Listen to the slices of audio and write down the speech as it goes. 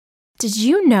Did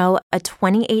you know a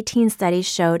 2018 study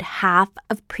showed half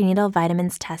of prenatal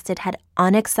vitamins tested had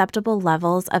unacceptable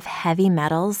levels of heavy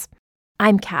metals?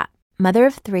 I'm Kat, mother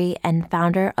of 3 and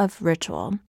founder of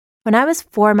Ritual. When I was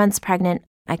 4 months pregnant,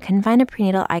 I couldn't find a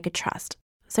prenatal I could trust,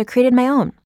 so I created my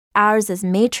own. Ours is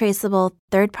made traceable,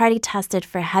 third-party tested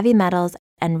for heavy metals,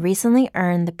 and recently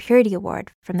earned the Purity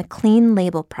Award from the Clean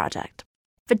Label Project.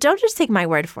 But don't just take my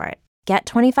word for it. Get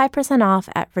 25% off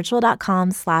at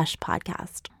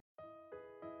ritual.com/podcast.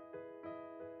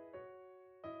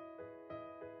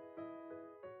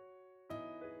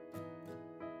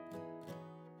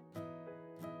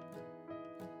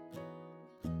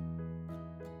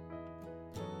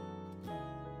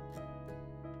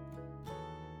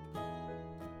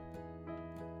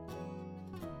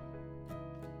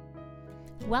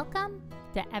 Welcome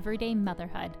to Everyday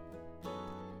Motherhood,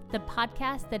 the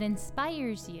podcast that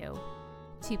inspires you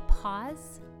to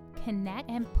pause, connect,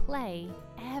 and play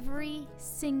every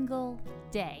single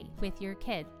day with your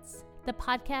kids. The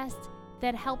podcast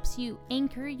that helps you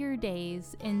anchor your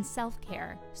days in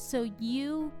self-care so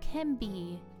you can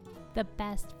be the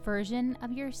best version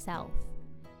of yourself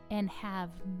and have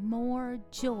more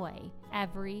joy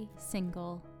every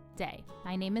single day.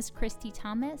 My name is Christy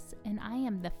Thomas, and I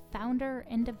am the founder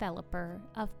and developer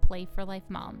of Play for Life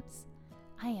Moms.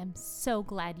 I am so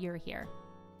glad you're here.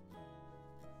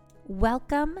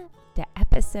 Welcome to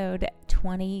episode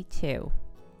 22,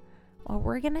 where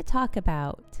we're going to talk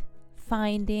about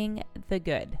finding the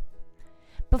good.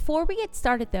 Before we get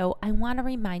started, though, I want to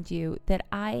remind you that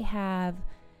I have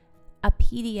a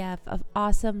PDF of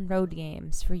awesome road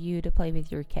games for you to play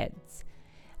with your kids.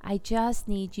 I just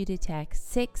need you to text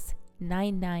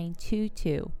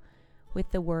 69922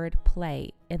 with the word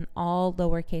play in all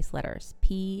lowercase letters,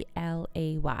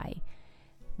 PLAY.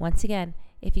 Once again,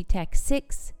 if you text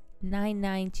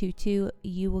 69922,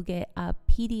 you will get a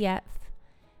PDF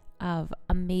of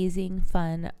amazing,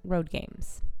 fun road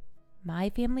games. My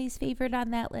family's favorite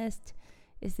on that list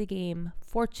is the game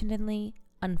Fortunately,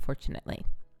 Unfortunately.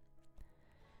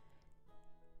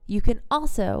 You can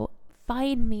also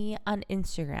find me on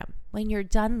Instagram. When you're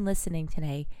done listening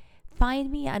today,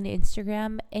 find me on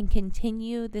Instagram and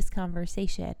continue this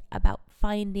conversation about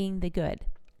finding the good.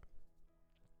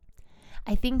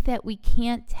 I think that we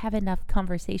can't have enough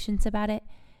conversations about it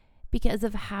because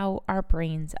of how our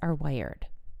brains are wired.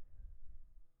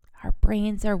 Our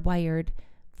brains are wired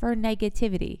for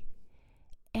negativity.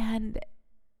 And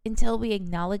until we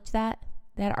acknowledge that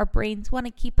our brains want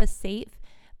to keep us safe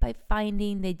by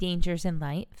finding the dangers in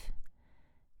life,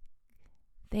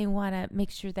 they want to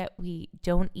make sure that we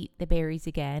don't eat the berries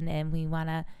again, and we want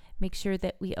to make sure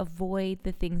that we avoid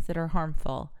the things that are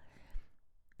harmful.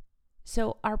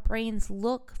 So our brains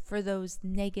look for those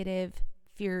negative,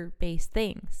 fear-based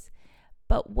things.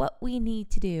 But what we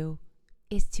need to do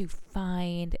is to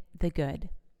find the good.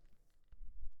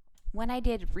 When I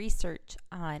did research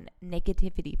on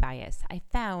negativity bias, I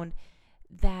found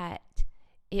that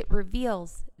it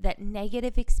reveals that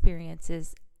negative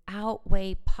experiences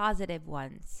outweigh positive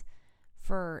ones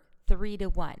for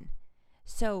 3-to-1.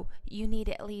 So you need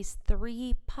at least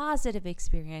 3 positive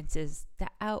experiences to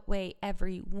outweigh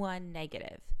every 1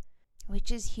 negative,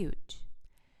 which is huge.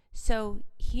 So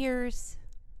here's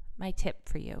my tip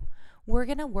for you. We're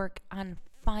going to work on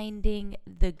finding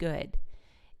the good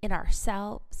in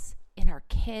ourselves, in our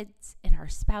kids, in our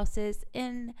spouses,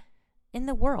 in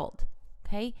the world,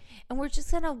 okay? And we're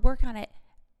just going to work on it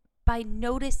by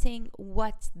noticing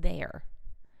what's there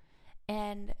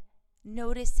and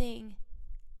noticing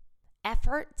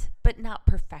effort, but not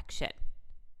perfection.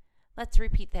 Let's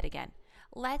repeat that again.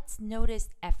 Let's notice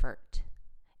effort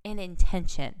and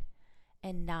intention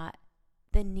and not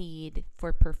the need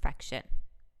for perfection.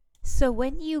 So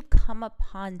when you come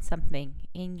upon something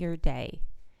in your day,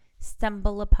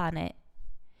 stumble upon it,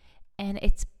 and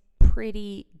it's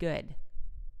pretty good,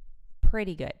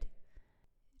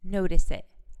 notice it.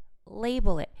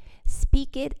 Label it.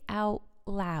 Speak it out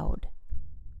loud.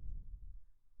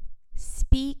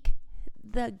 Speak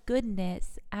the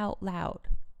goodness out loud.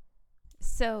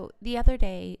 So the other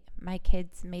day, my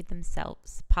kids made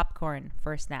themselves popcorn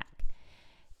for a snack.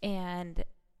 And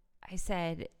I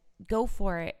said, go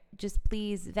for it. Just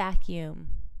please vacuum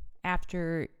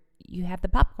after you have the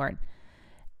popcorn.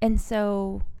 And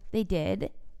so they did.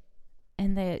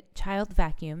 And the child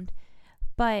vacuumed.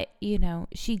 But,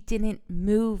 she didn't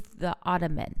move the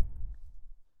ottoman.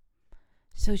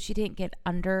 So she didn't get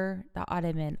under the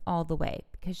ottoman all the way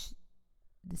because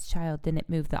this child didn't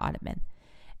move the ottoman.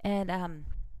 And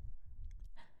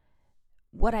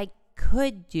what I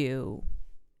could do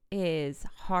is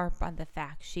harp on the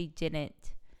fact she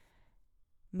didn't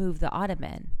move the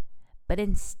ottoman. But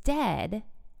instead,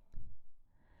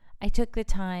 I took the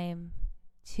time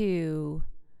to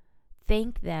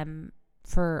thank them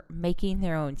for making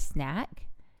their own snack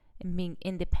and being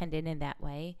independent in that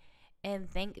way, and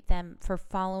thank them for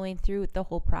following through with the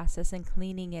whole process and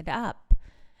cleaning it up,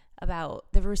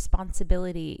 about the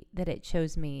responsibility that it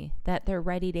shows me that they're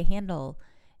ready to handle,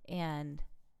 and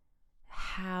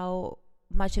how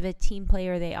much of a team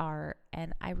player they are.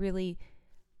 And I really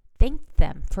thanked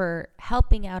them for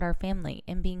helping out our family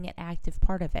and being an active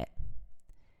part of it.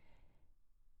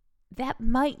 That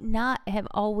might not have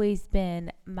always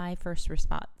been my first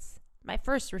response. My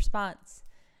first response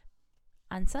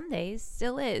on some days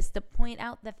still is to point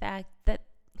out the fact that,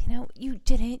 you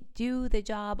didn't do the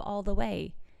job all the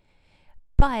way.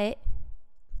 But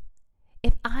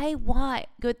if I want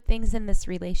good things in this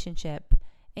relationship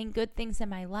and good things in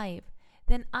my life,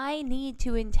 then I need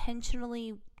to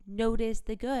intentionally notice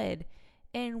the good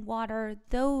and water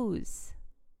those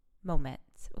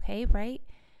moments, okay, right?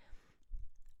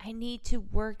 I need to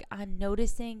work on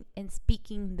noticing and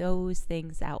speaking those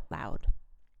things out loud.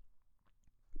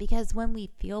 Because when we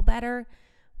feel better,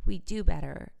 we do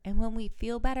better. And when we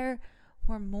feel better,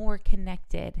 we're more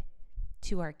connected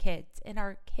to our kids. And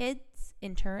our kids,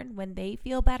 in turn, when they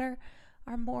feel better,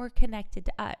 are more connected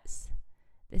to us.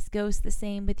 This goes the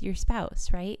same with your spouse,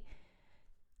 right?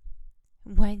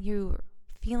 When you're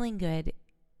feeling good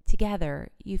together,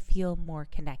 you feel more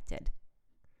connected.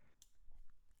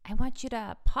 I want you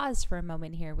to pause for a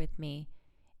moment here with me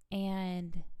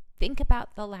and think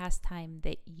about the last time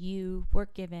that you were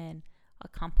given a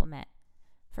compliment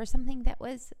for something that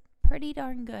was pretty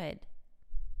darn good.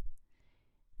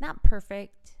 Not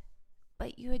perfect,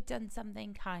 but you had done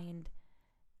something kind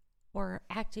or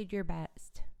acted your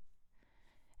best,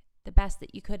 the best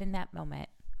that you could in that moment,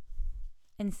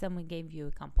 and someone gave you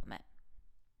a compliment.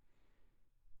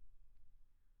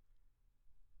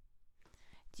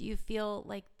 Do you feel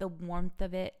like the warmth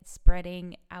of it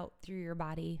spreading out through your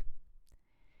body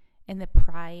and the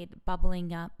pride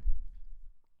bubbling up?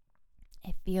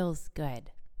 It feels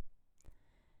good.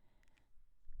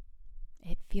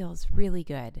 It feels really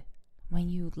good when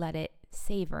you let it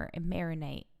savor and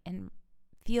marinate and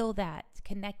feel that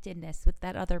connectedness with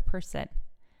that other person.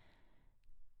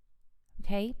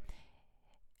 Okay?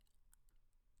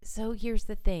 So here's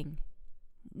the thing.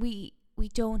 We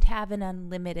don't have an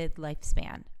unlimited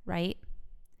lifespan, right?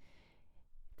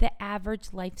 The average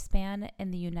lifespan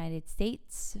in the United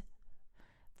States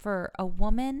for a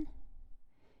woman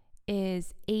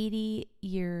is 80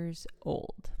 years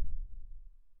old.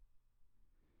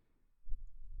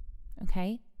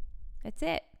 Okay? That's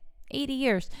it. 80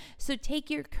 years. So take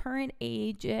your current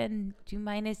age and do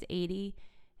minus 80.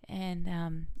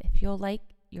 And if you're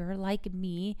like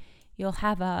me, you'll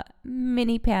have a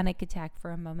mini panic attack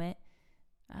for a moment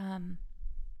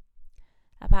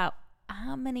about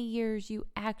how many years you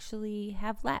actually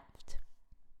have left.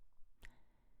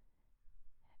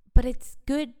 But it's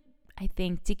good, I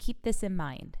think, to keep this in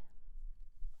mind.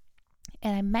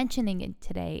 And I'm mentioning it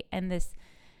today in this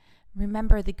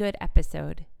Remember the Good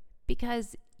episode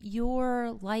because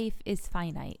your life is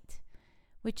finite,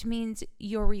 which means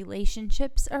your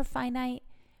relationships are finite,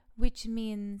 which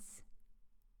means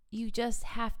you just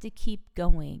have to keep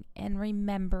going and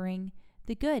remembering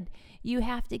the good. You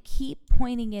have to keep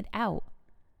pointing it out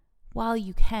while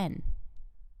you can.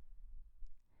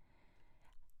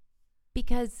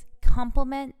 Because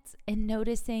compliments and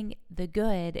noticing the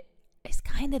good is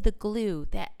kind of the glue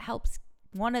that helps,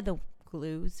 one of the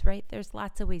glues, right? There's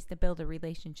lots of ways to build a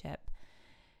relationship.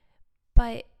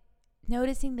 But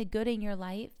noticing the good in your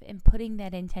life and putting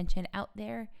that intention out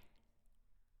there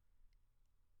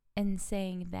and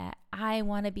saying that I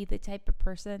want to be the type of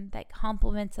person that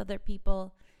compliments other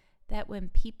people, that when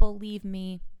people leave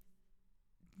me,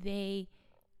 they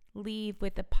leave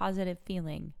with a positive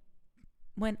feeling.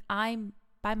 When I'm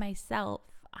by myself,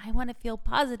 I want to feel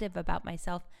positive about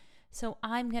myself. So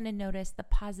I'm going to notice the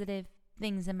positive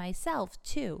things in myself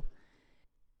too.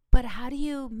 But how do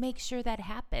you make sure that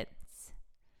happens?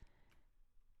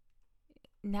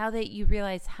 Now that you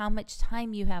realize how much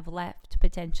time you have left,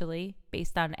 potentially,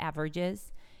 based on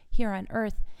averages here on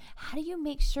Earth, how do you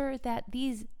make sure that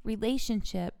these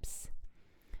relationships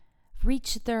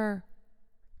reach their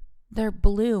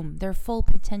bloom, their full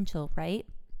potential, right?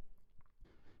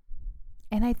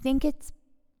 And I think it's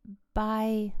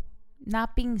by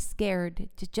not being scared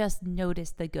to just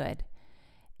notice the good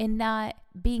and not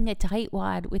being a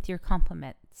tightwad with your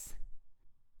compliments.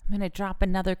 I'm going to drop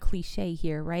another cliche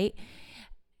here, right?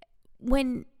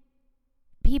 When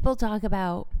people talk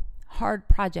about hard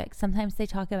projects, sometimes they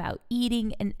talk about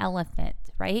eating an elephant,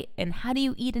 right? And how do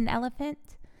you eat an elephant?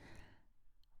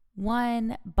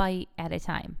 one bite at a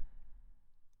time.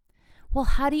 Well,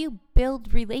 how do you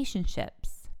build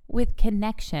relationships? With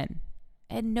connection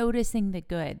and noticing the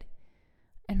good,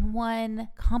 and one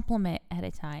compliment at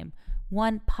a time,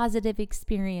 one positive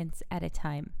experience at a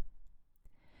time.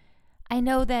 I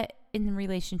know that in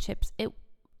relationships,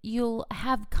 you'll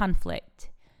have conflict,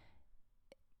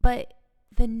 but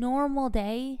the normal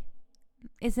day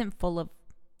isn't full of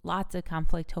lots of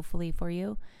conflict, hopefully for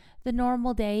you. The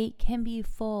normal day can be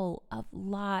full of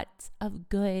lots of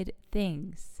good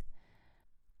things.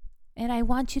 And I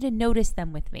want you to notice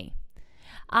them with me.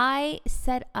 I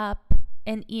set up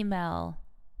an email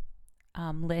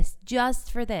list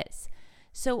just for this.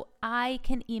 So I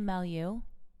can email you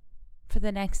for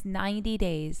the next 90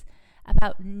 days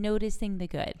about noticing the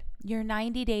good. Your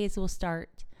 90 days will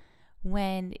start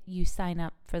when you sign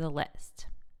up for the list.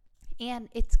 And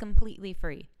it's completely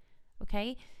free.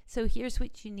 Okay? So here's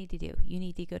what you need to do. You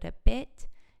need to go to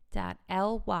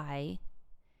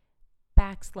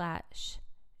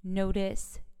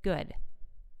bit.ly/notice good.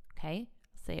 Okay?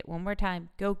 I'll say it one more time.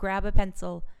 Go grab a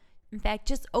pencil. In fact,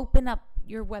 just open up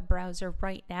your web browser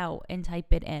right now and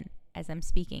type it in as I'm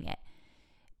speaking it.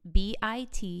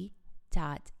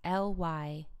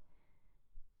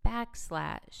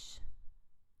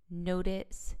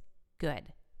 bit.ly/notice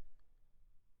good.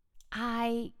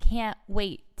 I can't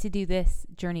wait to do this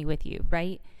journey with you,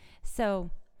 right?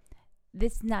 So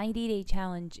this 90-day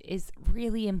challenge is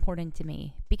really important to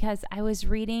me because I was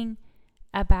reading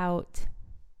about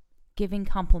Giving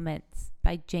Compliments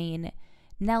by Jane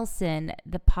Nelson,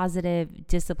 the Positive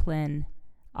Discipline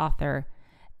author.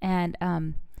 And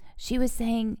she was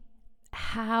saying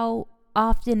how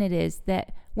often it is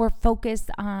that we're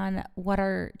focused on what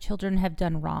our children have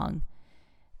done wrong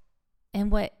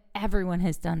and what everyone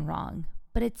has done wrong.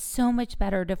 But it's so much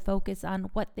better to focus on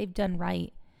what they've done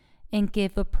right and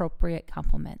give appropriate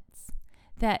compliments.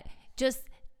 That just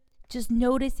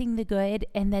noticing the good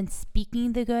and then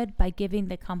speaking the good by giving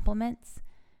the compliments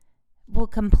will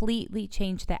completely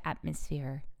change the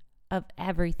atmosphere of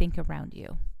everything around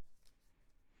you.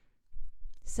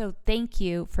 So thank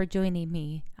you for joining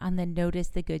me on the Notice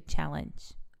the Good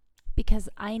challenge, because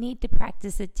I need to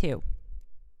practice it too.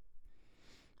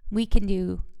 We can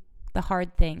do the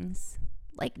hard things,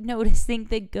 like noticing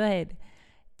the good,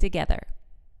 together.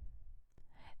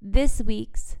 This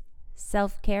week's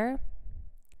self-care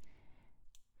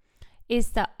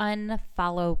is to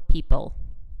unfollow people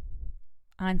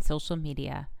on social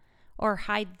media or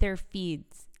hide their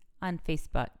feeds on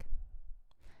Facebook.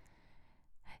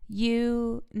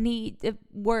 You need to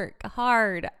work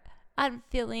hard on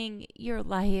filling your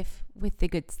life with the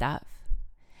good stuff.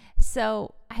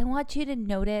 So I want you to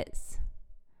notice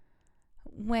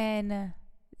when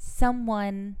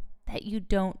someone that you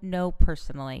don't know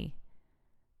personally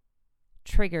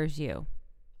triggers you,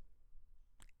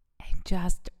 and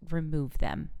just remove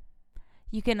them.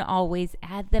 You can always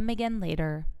add them again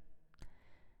later,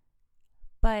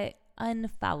 but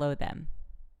unfollow them.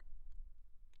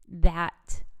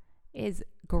 That is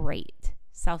great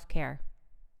self-care.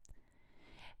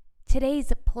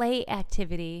 Today's play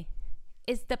activity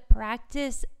is to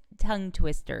practice tongue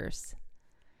twisters.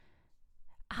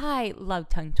 I love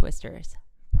tongue twisters,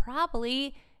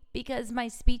 probably because my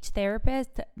speech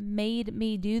therapist made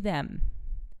me do them.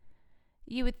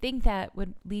 You would think that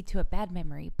would lead to a bad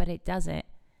memory, but it doesn't.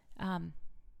 I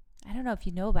don't know if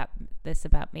you know about this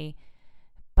about me,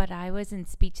 but I was in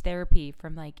speech therapy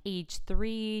from like age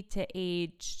 3 to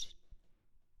age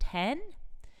 10.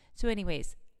 So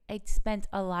anyways, I spent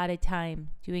a lot of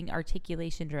time doing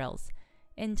articulation drills,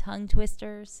 and tongue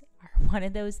twisters are one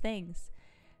of those things.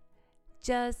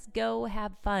 Just go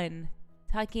have fun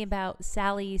talking about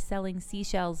Sally selling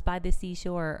seashells by the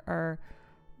seashore, or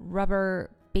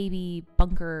rubber baby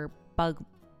bunker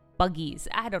buggies.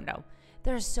 I don't know.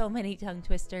 There's so many tongue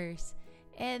twisters,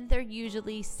 and they're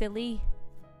usually silly,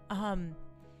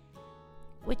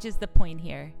 which is the point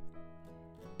here.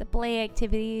 The play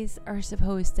activities are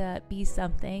supposed to be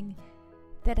something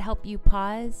that help you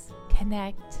pause,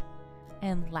 connect,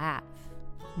 and laugh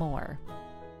more.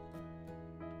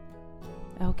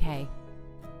 Okay.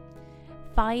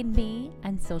 Find me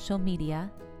on social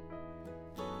media.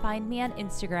 Find me on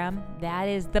Instagram. That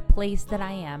is the place that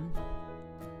I am.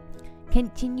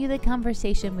 Continue the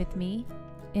conversation with me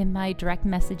in my direct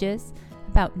messages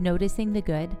about noticing the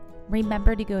good.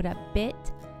 Remember to go to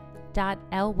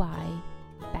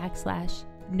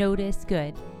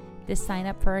bit.ly/noticegood to sign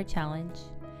up for our challenge,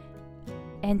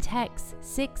 and text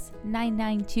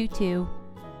 69922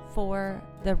 for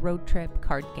the road trip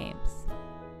card games.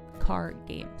 Card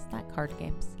games, not card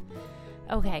games.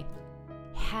 Okay.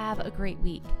 Have a great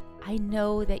week. I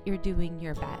know that you're doing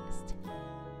your best.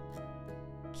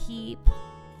 Keep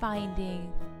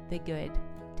finding the good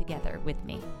together with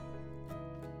me.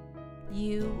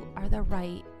 You are the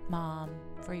right mom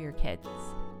for your kids.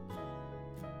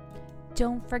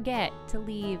 Don't forget to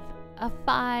leave a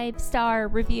 5-star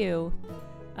review.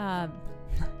 Or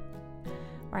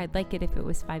I'd like it if it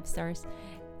was 5 stars.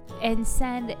 And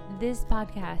send this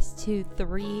podcast to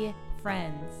 3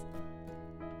 friends.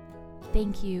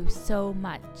 Thank you so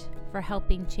much for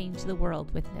helping change the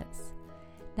world with this.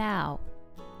 Now,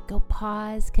 go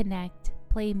pause, connect,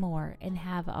 play more, and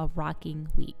have a rocking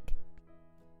week.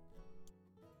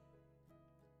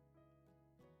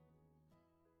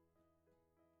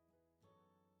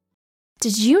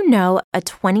 Did you know a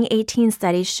 2018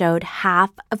 study showed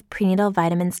half of prenatal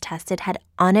vitamins tested had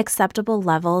unacceptable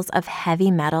levels of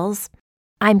heavy metals?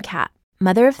 I'm Kat,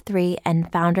 mother of 3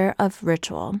 and founder of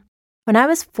Ritual. When I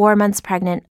was 4 months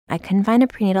pregnant, I couldn't find a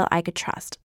prenatal I could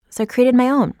trust, so I created my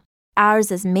own.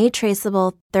 Ours is made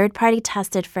traceable, third-party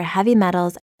tested for heavy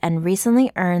metals, and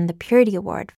recently earned the Purity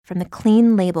Award from the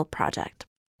Clean Label Project.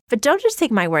 But don't just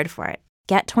take my word for it.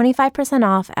 Get 25%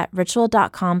 off at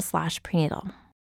ritual.com/prenatal.